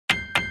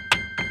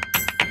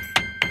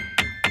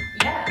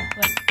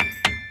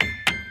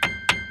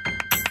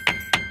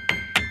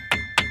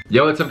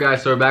Yo, what's up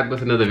guys? So we're back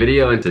with another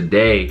video, and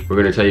today we're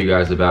gonna tell you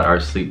guys about our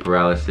sleep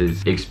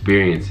paralysis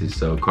experiences.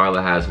 So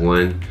Carla has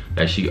one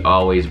that she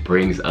always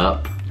brings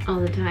up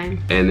all the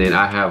time, and then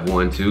I have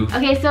one too.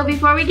 Okay, so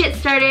before we get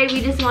started,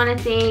 we just want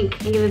to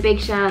thank and give a big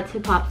shout out to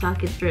Pop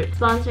Sockets for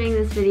sponsoring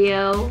this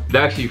video.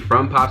 They're actually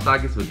from Pop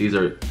Sockets, but these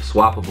are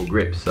swappable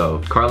grips. So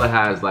Carla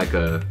has like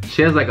a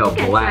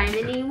black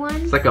diamond-y one.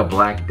 It's like a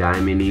black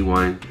diamond-y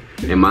one.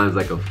 And mine's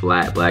like a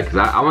flat black,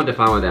 because I wanted to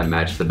find one that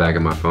matches the back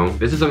of my phone.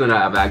 This is something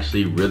that I've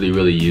actually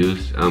really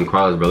used.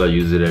 Carla's brother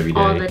uses it every day.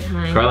 All the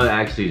time. Carla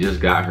actually just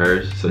got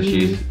hers, so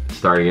she's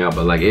starting out,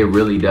 but like it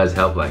really does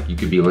help. Like you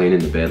could be laying in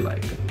the bed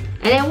like that.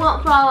 And it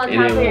won't fall on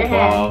top of your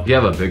head. If you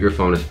have a bigger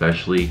phone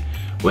especially,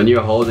 when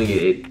you're holding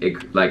it,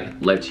 it like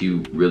lets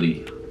you really,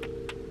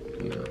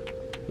 you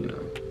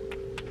know.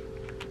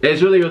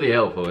 It's really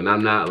helpful, and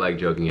I'm not like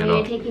joking at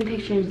all. Taking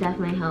pictures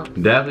definitely helps.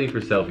 Definitely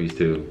for selfies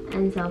too.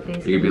 And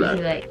selfies. You could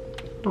be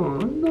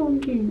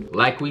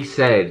like we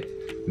said,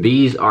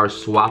 these are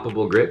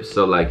swappable grips,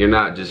 so like you're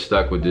not just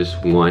stuck with this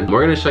one.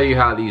 We're gonna show you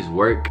how these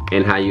work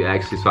and how you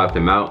actually swap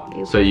them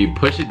out. So you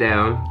push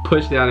down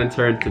and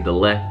turn to the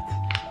left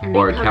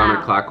or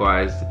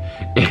counterclockwise.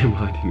 And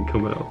mine didn't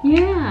come out.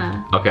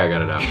 Yeah. Okay, I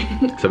got it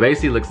out. So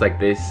basically it looks like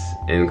this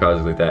and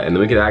causes like that, and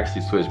then we could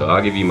actually switch, but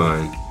I'll give you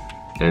mine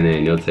and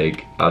then I'll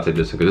take this one,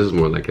 because this is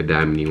more like a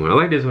diamond-y one. I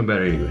like this one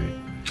better anyway.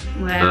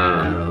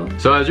 Wow.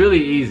 So it's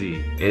really easy,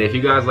 and if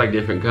you guys like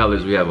different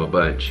colors, we have a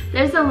bunch.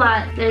 There's a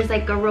lot. There's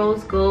like a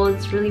rose gold,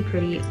 it's really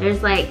pretty.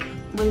 There's like,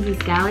 what is this,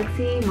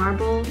 galaxy,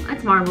 marble?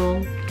 That's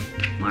marble.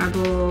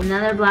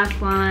 Another black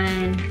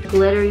one,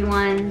 glittery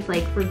ones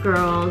like for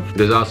girls.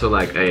 There's also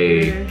like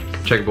a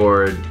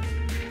checkerboard.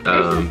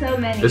 There's so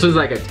many. This one's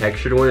like a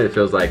textured one. It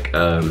feels like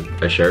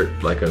a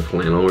shirt, like a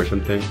flannel or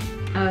something.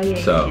 Oh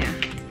yeah. So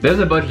there's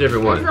a bunch of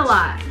different ones. There's a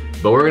lot.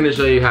 But we're gonna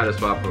show you how to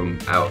swap them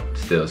out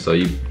still. So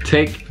you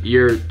take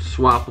your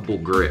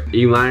swappable grip,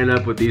 you line it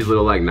up with these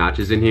little like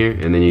notches in here,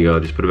 and then you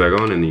go, just put it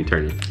back on, and then you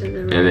turn it.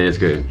 And then it's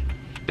good.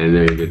 And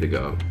then you're good to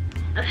go.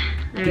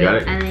 There we go.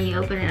 And then you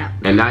open it up.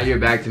 And now you're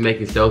back to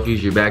making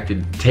selfies, you're back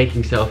to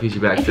taking selfies,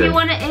 you're back to If you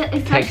want to,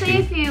 especially texting.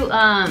 if you,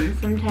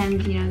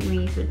 sometimes, you know,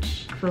 when you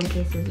switch phone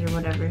cases or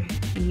whatever,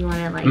 and you want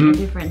to like a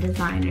different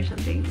design or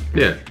something.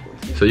 Yeah.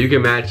 So you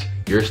can match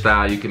your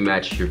style, you can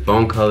match your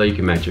phone color, you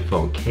can match your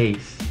phone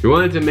case. We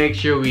wanted to make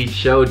sure we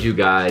showed you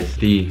guys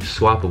the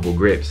swappable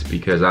grips,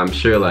 because I'm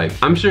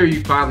sure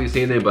you've probably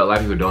seen them, but a lot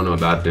of people don't know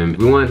about them.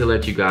 We wanted to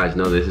let you guys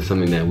know this is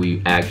something that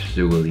we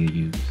actually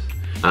use.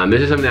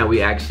 This is something that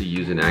we actually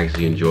use and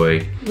actually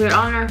enjoy. We're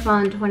on our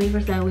phone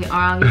 20%. We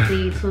are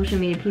obviously social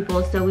media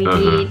people, so we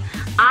need.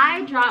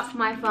 I dropped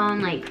my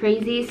phone like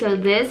crazy, so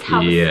this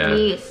helps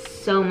me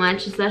so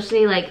much,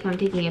 especially like if I'm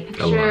taking a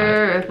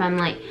picture or if I'm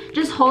like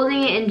just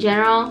holding it in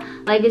general.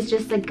 Like it's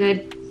just a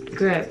good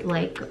grip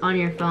like on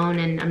your phone,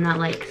 and I'm not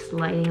like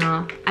sliding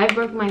off. I've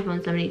broken my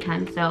phone so many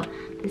times, so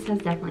this has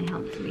definitely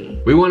helped me.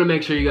 We want to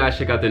make sure you guys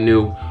check out the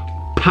new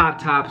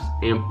pop tops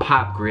and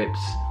pop grips,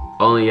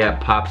 only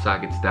at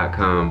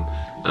popsockets.com.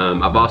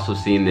 I've also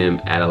seen them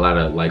at a lot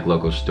of like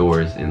local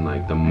stores in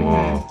like the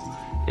mall,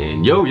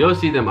 and you'll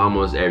see them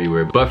almost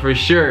everywhere. But for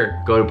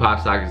sure, go to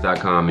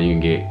popsockets.com and you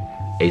can get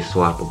a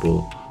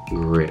swappable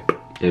grip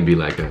and be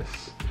like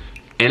us.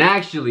 And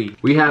actually,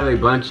 we have a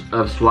bunch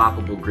of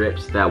swappable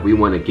grips that we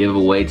want to give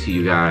away to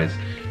you guys,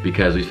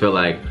 because we feel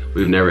like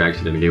we've never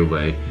actually done a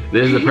giveaway.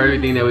 This is the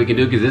perfect thing that we can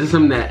do, because this is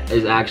something that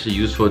is actually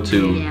useful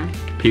to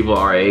people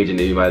our age and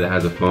anybody that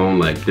has a phone.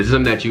 Like this is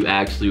something that you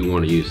actually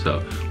want to use.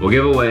 So we'll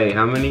give away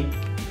how many?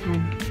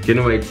 10.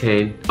 Giving away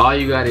 10. All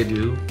you gotta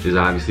do is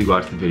obviously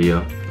watch the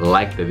video,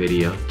 like the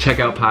video,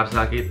 check out Pop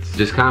Sockets,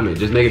 just comment,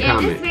 just make a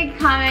comment. Just make a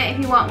comment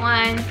if you want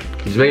one.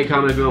 Just make a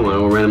comment if you want one,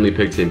 and we'll randomly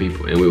pick 10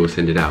 people and we will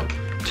send it out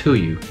to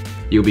you.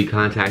 You'll be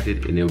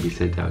contacted and it'll be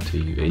sent out to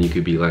you, and you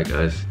could be like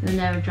us. You'll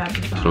never drop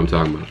your phone. That's what I'm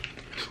talking about.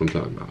 That's what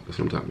I'm talking about. That's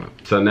what I'm talking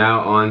about. So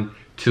now on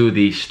to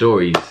the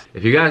stories.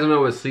 If you guys don't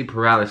know what sleep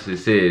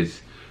paralysis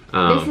is,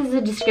 this is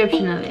a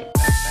description of it.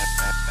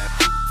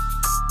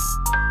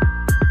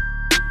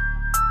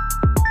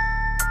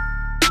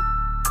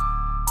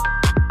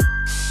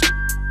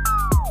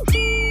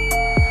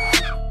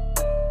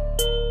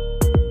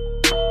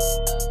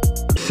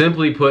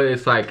 Simply put,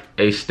 it's like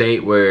a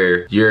state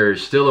where you're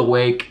still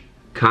awake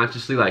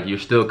consciously, like you're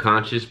still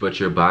conscious, but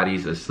your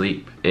body's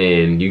asleep.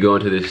 And you go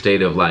into this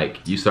state of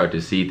like, you start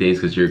to see things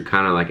because you're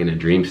kind of like in a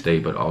dream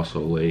state, but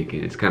also awake,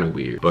 and it's kind of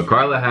weird. But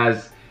Carla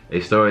has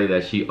a story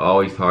that she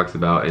always talks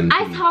about. And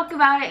I talk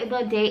about it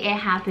the day it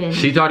happened.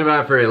 She talked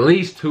about it for at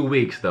least 2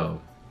 weeks though.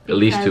 At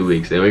least 2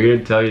 weeks. And we're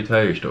gonna tell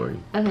your story,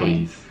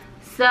 please.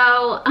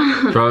 So,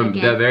 from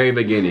the very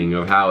beginning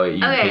of how it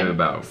came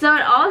about. So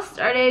it all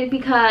started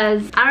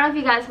because, I don't know if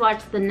you guys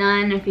watched The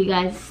Nun, if you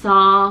guys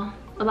saw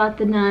about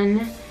The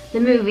Nun, the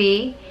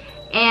movie,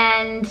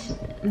 and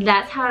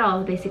that's how it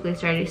all basically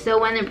started. So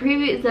when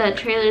the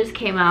trailers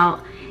came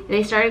out,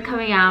 they started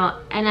coming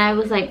out, and I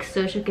was like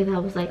so shook, because I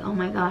was like, oh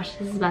my gosh,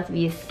 this is about to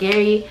be a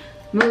scary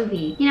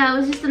movie. You know, it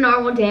was just a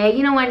normal day.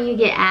 You know when you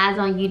get ads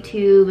on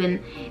YouTube and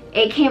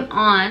it came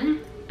on,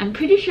 I'm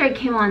pretty sure it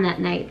came on that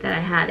night that I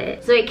had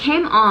it. So it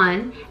came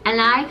on, and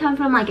I come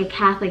from like a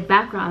Catholic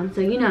background, so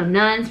you know,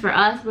 nuns for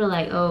us were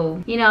like,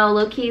 oh, you know,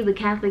 low-key the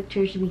Catholic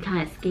Church would be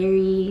kind of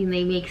scary, and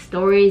they make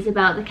stories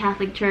about the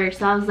Catholic Church.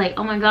 So I was like,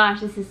 oh my gosh,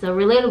 this is so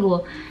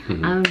relatable.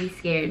 I'm gonna be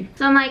scared.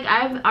 So I'm like,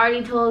 I've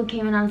already told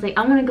Cayman, I was like,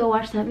 I'm gonna go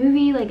watch that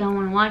movie, like I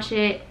want to watch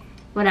it,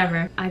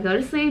 whatever. I go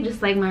to sleep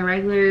just like my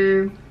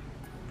regular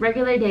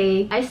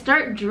day. I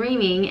start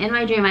dreaming. In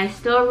my dream, I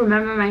still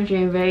remember my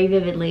dream very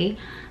vividly.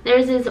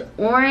 There's this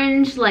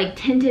orange like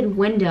tinted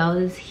window,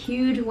 this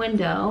huge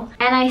window,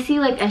 and I see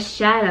like a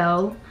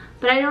shadow,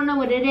 but I don't know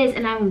what it is,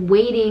 and I'm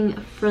waiting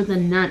for the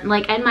nun.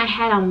 Like in my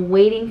head, I'm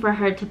waiting for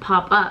her to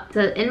pop up.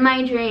 So in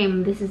my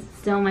dream, this is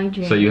still my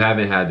dream. So you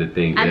haven't had the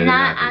thing.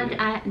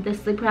 The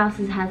sleep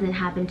paralysis hasn't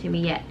happened to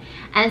me yet.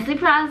 And sleep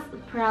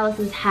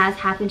paralysis has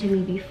happened to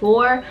me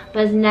before,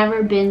 but it's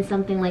never been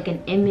something like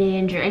an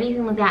image or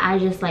anything like that. I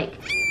just like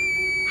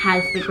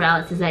had sleep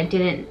paralysis. I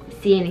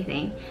didn't see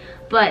anything.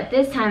 But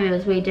this time it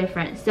was way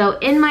different. So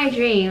in my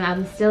dream,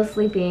 I'm still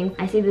sleeping.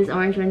 I see this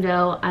orange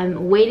window.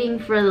 I'm waiting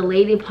for the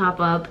lady to pop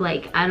up.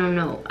 Like, I don't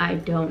know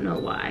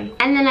why.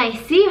 And then I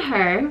see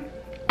her.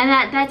 And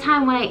at that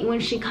time when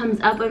she comes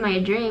up in my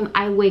dream,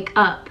 I wake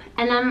up.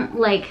 And I'm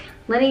like,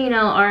 letting you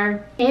know,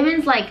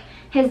 Eamon's like,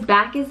 his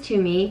back is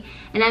to me.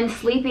 And I'm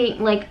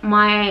sleeping, like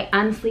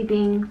I'm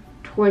sleeping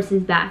towards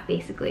his back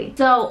basically.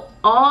 So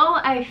all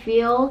I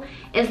feel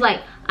is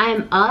like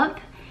I'm up.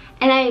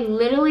 And I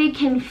literally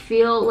can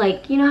feel,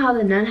 like, you know how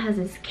the nun has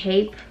this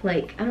cape?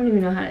 Like, I don't even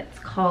know how it's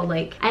called.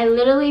 Like, I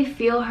literally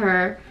feel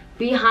her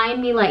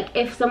behind me, like,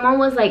 if someone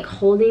was, like,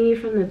 holding me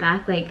from the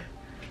back, like,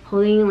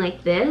 holding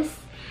like this.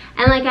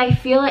 And, like, I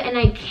feel it and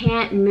I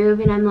can't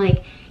move. And I'm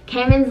like,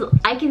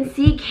 I can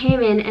see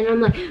Cayman, and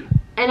I'm like,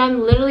 and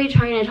I'm literally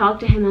trying to talk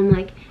to him. I'm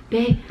like,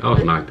 babe. I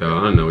was knocked out.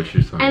 I don't know what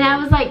you're talking about. And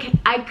I was like,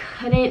 I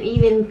couldn't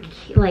even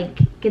like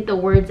get the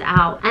words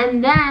out.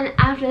 And then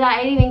after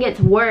that, it even gets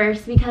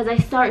worse because I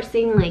start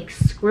seeing like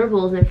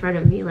scribbles in front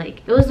of me.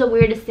 Like, it was the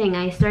weirdest thing.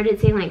 I started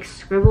seeing like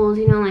scribbles,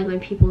 you know, like when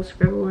people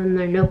scribble in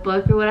their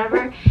notebook or whatever.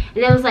 And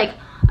it was like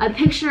a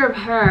picture of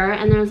her,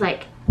 and there was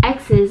like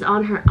X's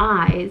on her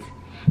eyes.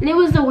 And it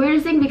was the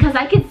weirdest thing because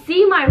I could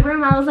see my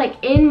room. I was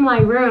like in my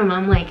room.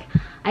 I'm like,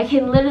 I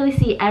can literally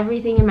see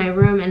everything in my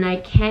room, and I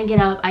can't get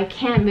up. I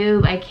can't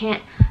move. I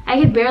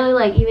could barely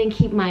like even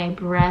keep my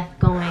breath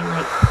going.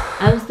 Like,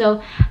 I was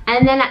so,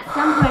 and then at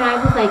some point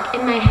I was like,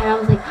 in my head, I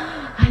was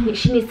like,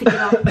 she needs to get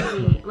off of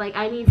me. Like,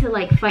 I need to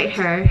like fight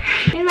her.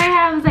 In my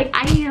head, I was like,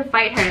 I need to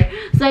fight her.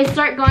 So I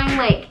start going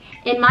like,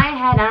 in my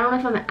head, I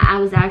don't know if I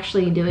was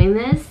actually doing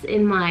this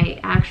in my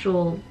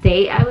actual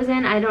state I was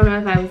in. I don't know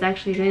if I was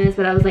actually doing this,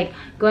 but I was like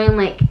going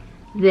like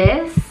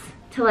this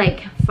to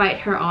like fight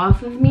her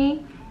off of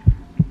me.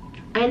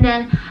 And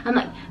then I'm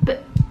like,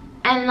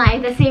 and like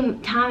at the same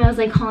time I was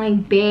like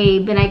calling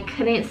babe, but I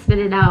couldn't spit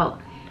it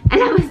out.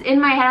 And I was in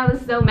my head, I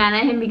was so mad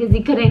at him because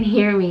he couldn't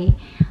hear me.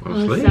 I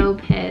was so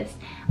pissed.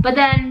 But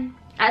then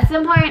at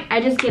some point I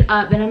just get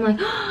up and I'm like,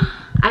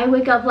 I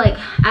wake up like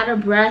out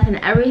of breath and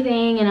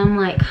everything, and I'm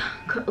like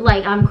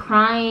I'm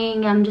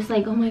crying. I'm just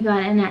like, oh my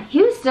god. And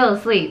he was still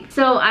asleep.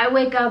 So I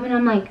wake up and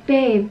I'm like,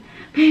 babe,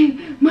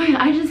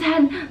 I just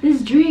had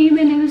this dream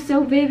and it was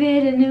so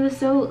vivid and it was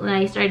so, and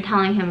I started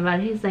telling him about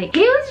it. He's like,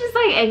 he was just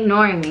like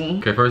ignoring me.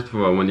 Okay, first of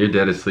all, when you're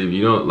dead asleep,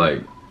 you don't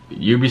like,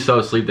 you be so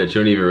asleep that you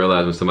don't even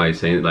realize when somebody's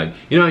saying it. Like,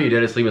 you know, you're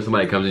dead asleep and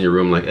somebody comes in your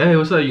room like, hey,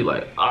 what's up? You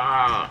like,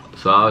 ah.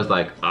 So I was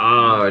like,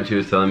 ah, and she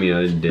was telling me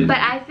I didn't. But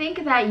I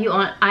think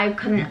that I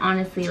couldn't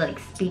honestly like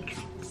speak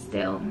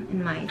still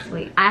in my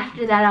sleep.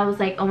 After that, I was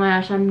like, oh my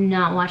gosh, I'm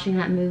not watching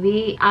that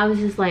movie. I was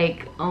just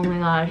like, oh my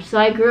gosh. So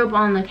I grew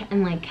up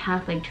in like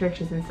Catholic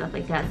churches and stuff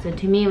like that. So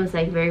to me, it was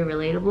like very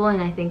relatable,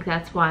 and I think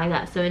that's why I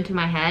got so into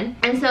my head.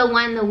 And so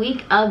when the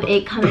week of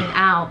it coming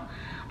out,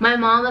 my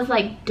mom was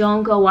like,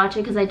 don't go watch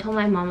it, because I told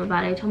my mom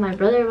about it. I told my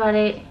brother about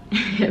it.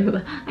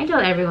 I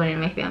told everyone in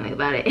my family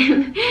about it.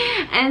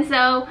 And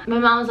so my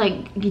mom was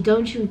like,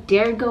 don't you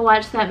dare go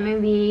watch that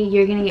movie.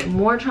 You're gonna get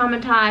more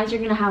traumatized.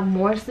 You're gonna have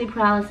more sleep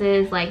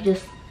paralysis. Like,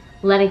 just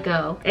let it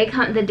go.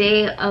 The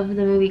day of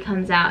the movie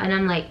comes out, and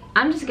I'm like,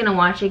 I'm just gonna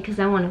watch it because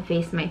I want to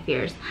face my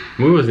fears.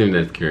 The movie wasn't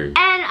even that scary. And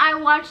I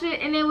watched it,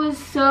 and it was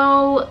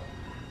so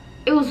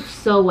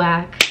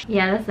whack.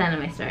 Yeah, that's the end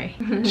of my story.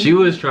 She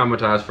was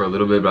traumatized for a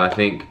little bit, but I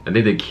think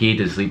the key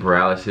to sleep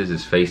paralysis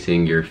is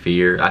facing your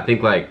fear. I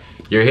think like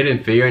your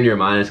hidden fear in your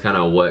mind is kind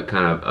of what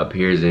kind of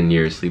appears in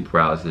your sleep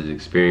paralysis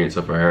experience.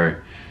 So for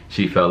her,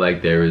 she felt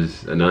like there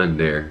was a nun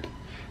there.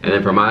 And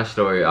then for my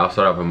story, I'll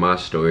start off with my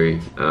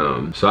story.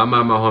 So I'm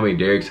at my homie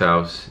Derek's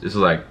house. This was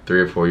like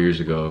 3 or 4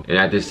 years ago. And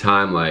at this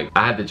time, like,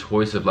 I had the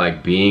choice of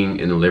like being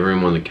in the living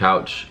room on the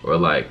couch or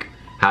like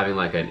having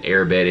like an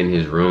air bed in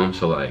his room.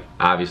 So like,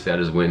 obviously I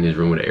just went in his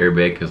room with an air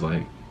bed because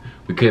like,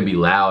 we couldn't be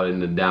loud in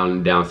the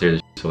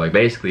downstairs. So like,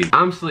 basically,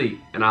 I'm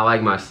asleep and I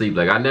like my sleep.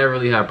 Like, I never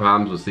really had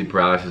problems with sleep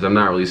paralysis. I'm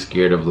not really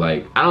scared of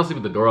like, I don't sleep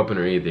with the door open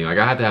or anything. Like,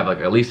 I have to have like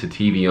at least a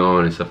TV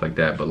on and stuff like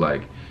that. But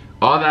like,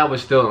 all that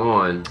was still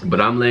on,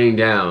 but I'm laying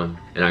down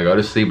and I go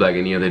to sleep like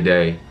any other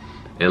day.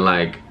 And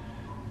like,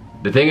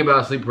 the thing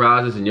about sleep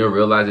paralysis, and you'll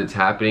realize it's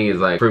happening, is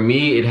like, for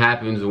me, it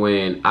happens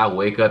when I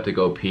wake up to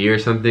go pee or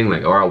something,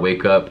 like, or I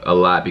wake up a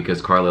lot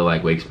because Carla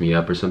like wakes me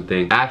up or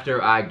something.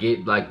 After I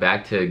get like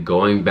back to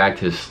going back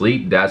to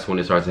sleep, that's when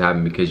it starts to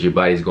happen, because your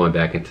body's going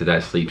back into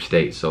that sleep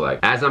state. So like,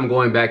 as I'm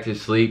going back to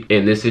sleep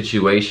in this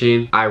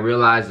situation, I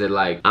realize that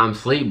like, I'm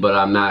asleep, but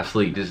I'm not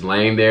asleep, just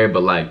laying there,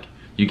 but like,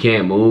 you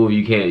can't move,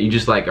 you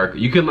just like,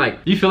 you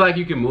feel like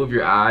you can move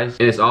your eyes.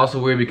 And it's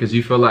also weird because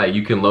you feel like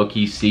you can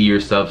low-key see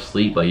yourself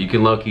sleep. Like, you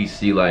can low-key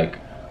see like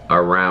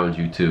around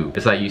you too.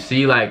 It's like you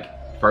see like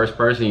first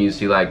person, you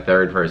see like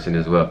third person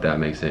as well, if that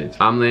makes sense.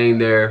 I'm laying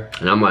there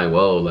and I'm like,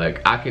 whoa,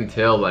 like I can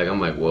tell, like I'm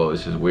like, whoa,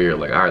 this is weird,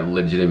 like I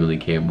legitimately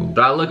can't move.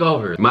 But I look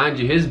over, mind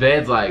you, his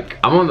bed's like,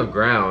 I'm on the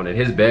ground and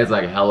his bed's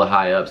like hella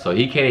high up, so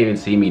he can't even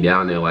see me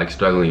down there like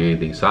struggling or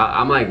anything. So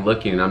I'm like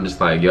looking and I'm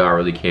just like, yo, I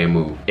really can't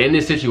move. In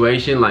this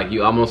situation, like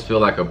you almost feel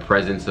like a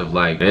presence of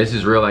like, and this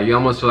is real, like you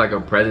almost feel like a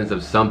presence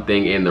of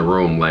something in the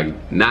room,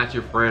 like not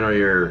your friend or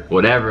your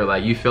whatever,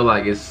 like you feel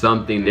like it's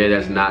something there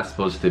that's not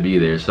supposed to be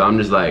there. So I'm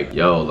just like,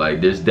 yo, like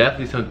there's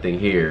definitely something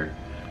here.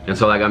 And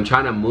so like I'm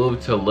trying to move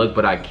to look,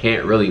 but I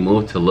can't really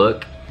move to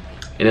look.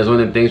 And it's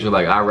one of them things where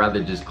like I'd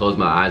rather just close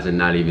my eyes and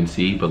not even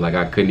see, but like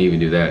I couldn't even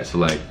do that. So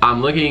like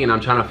I'm looking and I'm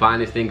trying to find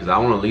this thing because I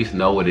want to at least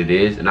know what it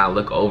is. And I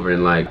look over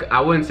and like,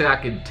 I wouldn't say I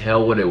could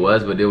tell what it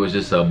was, but it was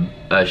just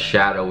a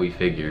shadowy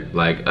figure.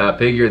 Like a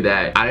figure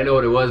that I didn't know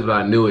what it was, but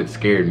I knew it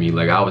scared me.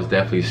 Like I was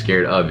definitely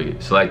scared of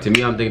it. So like to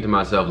me, I'm thinking to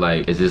myself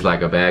like, is this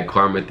like a bad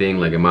karma thing?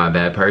 Like am I a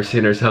bad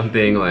person or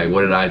something? Like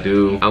what did I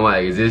do? I'm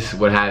like, is this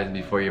what happens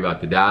before you're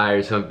about to die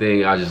or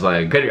something? I was just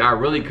like, I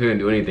really couldn't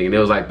do anything. And it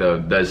was like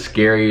the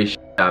scariest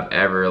I've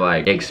ever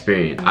like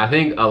experienced. I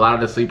think a lot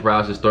of the sleep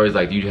paralysis stories,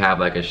 like you have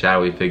like a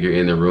shadowy figure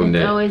in the room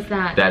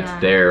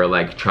that's there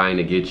like trying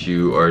to get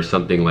you or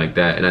something like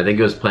that. And I think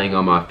it was playing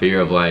on my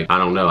fear of like, I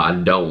don't know, I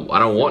don't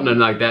want nothing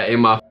like that in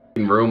my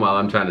room while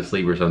I'm trying to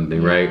sleep or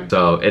something, right?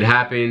 So it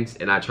happens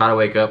and I try to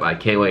wake up, I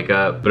can't wake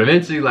up, but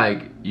eventually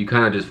like you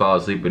kind of just fall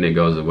asleep and it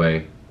goes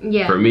away.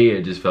 Yeah. For me,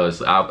 it just fell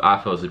asleep. I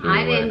fell asleep.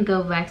 I didn't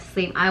go back to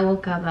sleep. I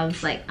woke up. I was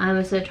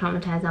so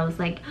traumatized. I was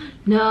like,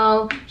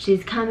 no,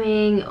 she's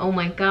coming. Oh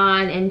my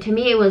God. And to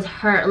me, it was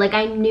her. Like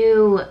I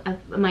knew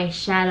my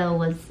shadow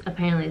was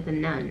apparently the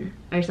nun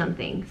or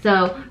something.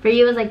 So for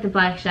you, it was like the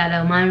black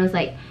shadow. Mine was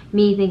like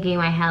me thinking in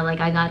my head,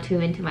 like I got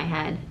too into my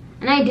head.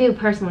 And I do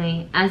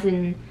personally, as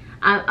in,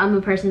 I'm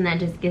a person that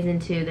just gets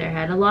into their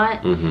head a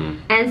lot.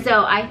 And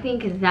so I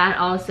think that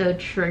also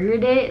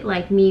triggered it,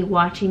 like me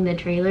watching the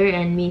trailer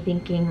and me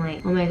thinking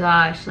like, oh my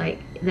gosh,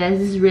 like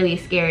this is really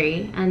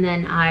scary. And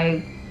then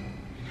I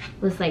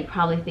was like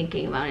probably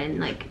thinking about it, and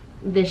like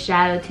the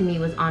shadow to me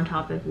was on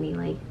top of me,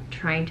 like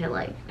trying to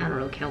like, I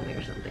don't know, kill me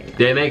or something.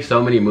 They make so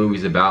many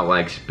movies about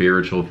like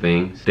spiritual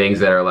things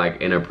that are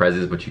like in a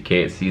presence but you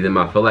can't see them.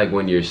 I feel like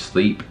when you're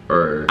asleep,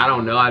 or I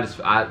don't know,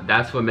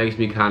 that's what makes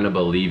me kind of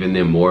believe in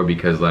them more,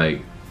 because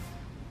like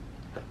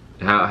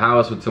how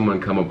else would someone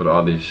come up with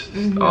all these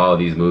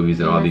movies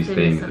and all these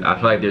things? I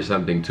feel like there's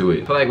something to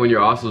it. I feel like when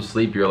you're also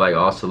asleep, you're like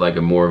also like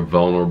a more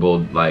vulnerable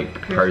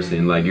like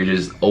person. Like you're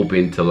just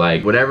open to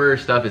like whatever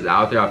stuff is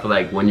out there. I feel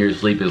like when you're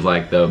asleep is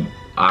like the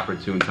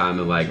opportune time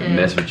to like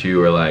mess with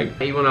you, or like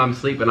even when I'm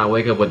sleeping I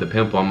wake up with a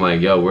pimple, I'm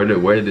like, yo, where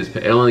did this,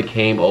 it only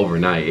came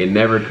overnight. It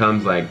never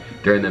comes like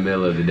during the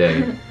middle of the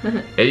day.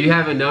 And you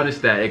haven't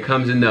noticed that it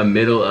comes in the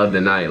middle of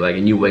the night, like,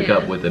 and you wake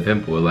up with a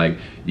pimple, like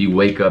you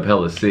wake up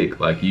hella sick,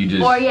 like you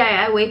just, or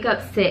I wake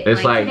up sick.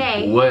 It's like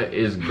what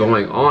is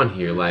going on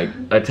here? Like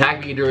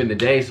attack me during the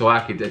day so I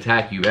could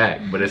attack you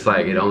back, but it's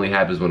like it only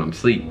happens when I'm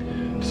asleep.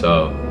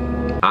 So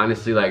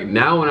honestly, like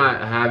now when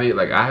I have it,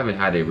 like I haven't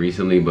had it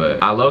recently,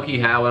 but I low-key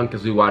had one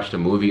because we watched a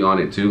movie on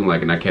it too,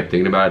 like, and I kept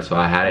thinking about it, so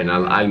I had it, and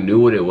I knew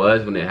what it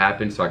was when it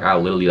happened, so like I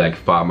literally like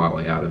fought my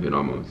way out of it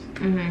almost.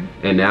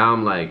 And now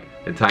I'm like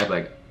the type,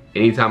 like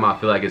anytime I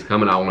feel like it's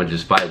coming, I want to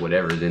just fight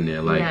whatever's in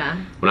there. Like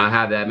when I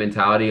have that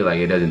mentality, like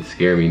it doesn't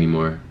scare me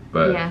anymore.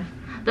 But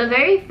the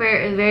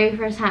very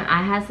first time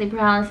I had sleep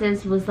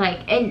paralysis was like,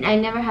 and I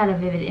never had a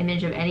vivid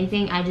image of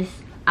anything. I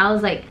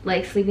was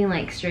like sleeping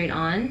like straight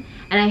on,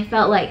 and I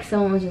felt like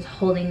someone was just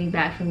holding me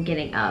back from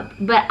getting up.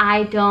 But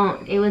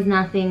it was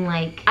nothing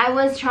like, I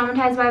was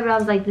traumatized by it, but I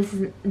was like,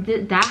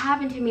 that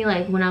happened to me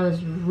like when I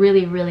was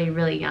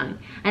really young.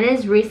 And it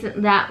is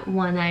recent, that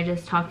one that I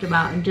just talked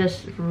about, and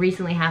just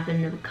recently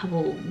happened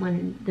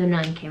when the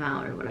nun came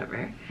out or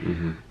whatever.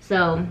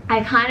 So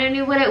I kind of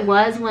knew what it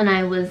was when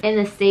I was in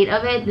the state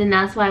of it, then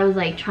that's why I was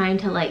like trying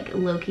to like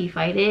low-key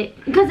fight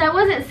it. Because I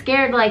wasn't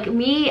scared, like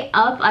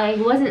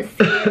I wasn't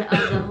scared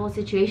of the whole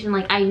situation.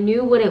 Like I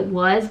knew what it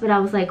was, but I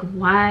was like,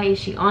 why is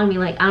she on me?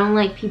 Like I don't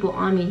like people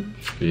on me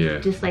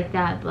just like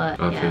that. But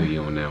I feel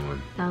you on that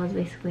one. That was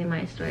basically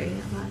my story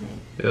about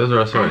it. Those are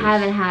our stories. I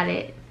haven't had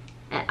it.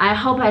 I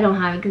hope I don't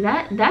have it, because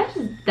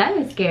that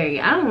is scary.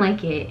 I don't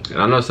like it.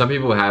 And I know some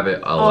people have it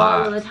a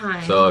lot. All the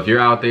time. So if you're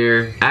out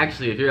there,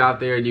 actually if you're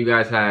out there and you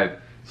guys have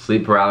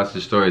sleep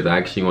paralysis stories, I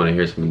actually want to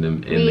hear some of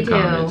them in the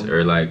comments,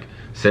 or like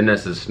send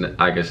us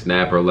like a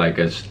snap or like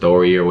a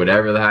story or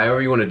whatever,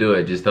 however you want to do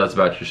it. Just tell us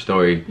about your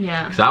story.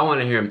 Yeah. Because I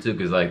want to hear them too,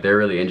 because like they're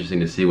really interesting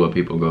to see what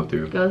people go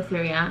through.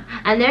 Yeah.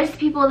 And there's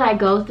people that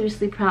go through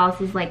sleep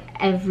paralysis like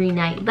every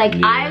night. Like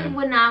I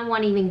would not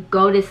want to even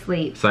go to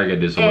sleep. It's like a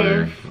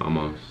disorder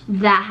almost.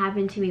 That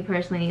happened to me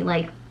personally.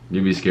 Like,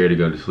 you'd be scared to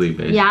go to sleep,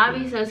 basically. Yeah,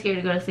 I'd be so scared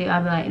to go to sleep.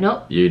 I'd be like,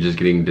 nope. You're just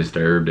getting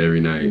disturbed every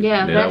night.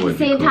 Yeah, but at the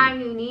same time,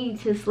 you need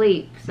to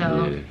sleep.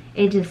 So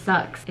it just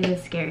sucks. It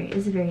is scary.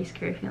 It's a very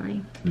scary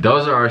feeling.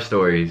 Those are our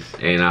stories,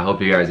 and I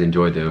hope you guys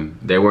enjoyed them.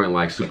 They weren't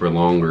like super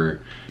long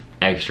or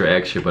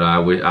extra, but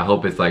I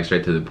hope it's like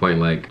straight to the point.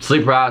 Like,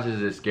 sleep paralysis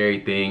is a scary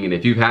thing, and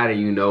if you've had it,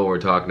 you know what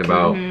we're talking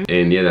about.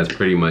 And yeah, that's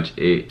pretty much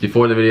it.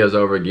 Before the video's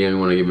over, again, we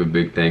want to give a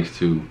big thanks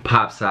to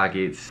Pop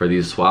Sockets for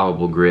these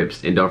swappable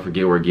grips, and don't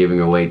forget we're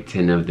giving away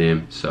 10 of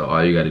them. So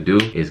all you got to do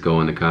is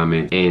go in the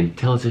comments and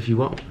tell us if you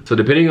want. So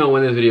depending on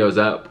when this video is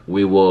up,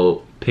 we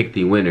will pick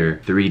the winner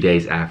 3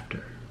 days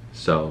after.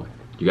 So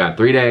you got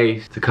 3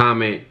 days to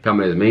comment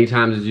as many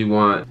times as you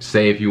want,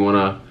 say if you want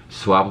a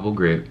swappable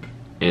grip,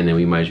 and then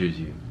we might choose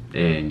you.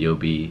 And you'll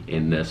be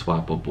in the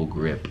swappable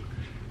grip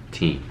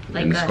team,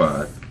 like in the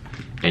squad.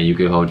 And you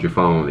can hold your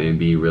phone and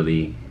be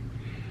really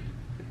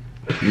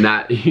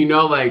not, you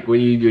know, like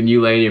when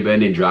you lay in your bed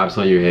and it drops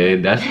on your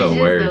head. That's the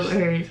worst. The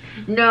worst.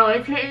 No,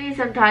 it's hit me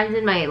sometimes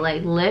in my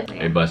like lip.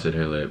 It busted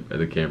her lip.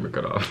 The camera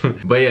cut off.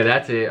 But yeah,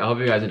 that's it. I hope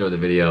you guys enjoyed the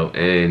video.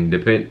 And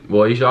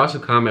well, you should also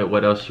comment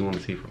what else you want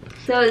to see from us.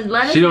 So let us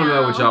know. She don't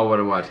know what y'all want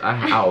to watch.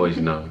 I always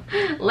know.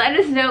 Let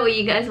us know what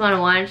you guys want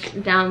to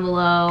watch down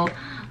below.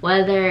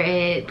 Whether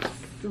it's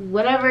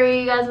whatever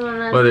you guys want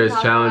to whether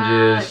it's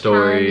challenges,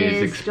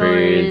 stories,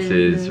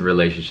 experiences,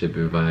 relationship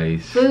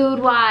advice, food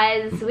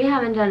wise. We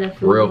haven't done a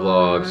food real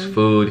vlogs,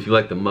 food. If you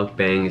like the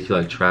mukbangs, if you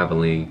like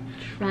traveling,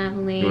 you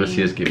want to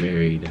see us get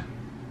married.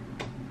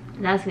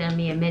 That's gonna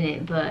be a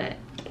minute, but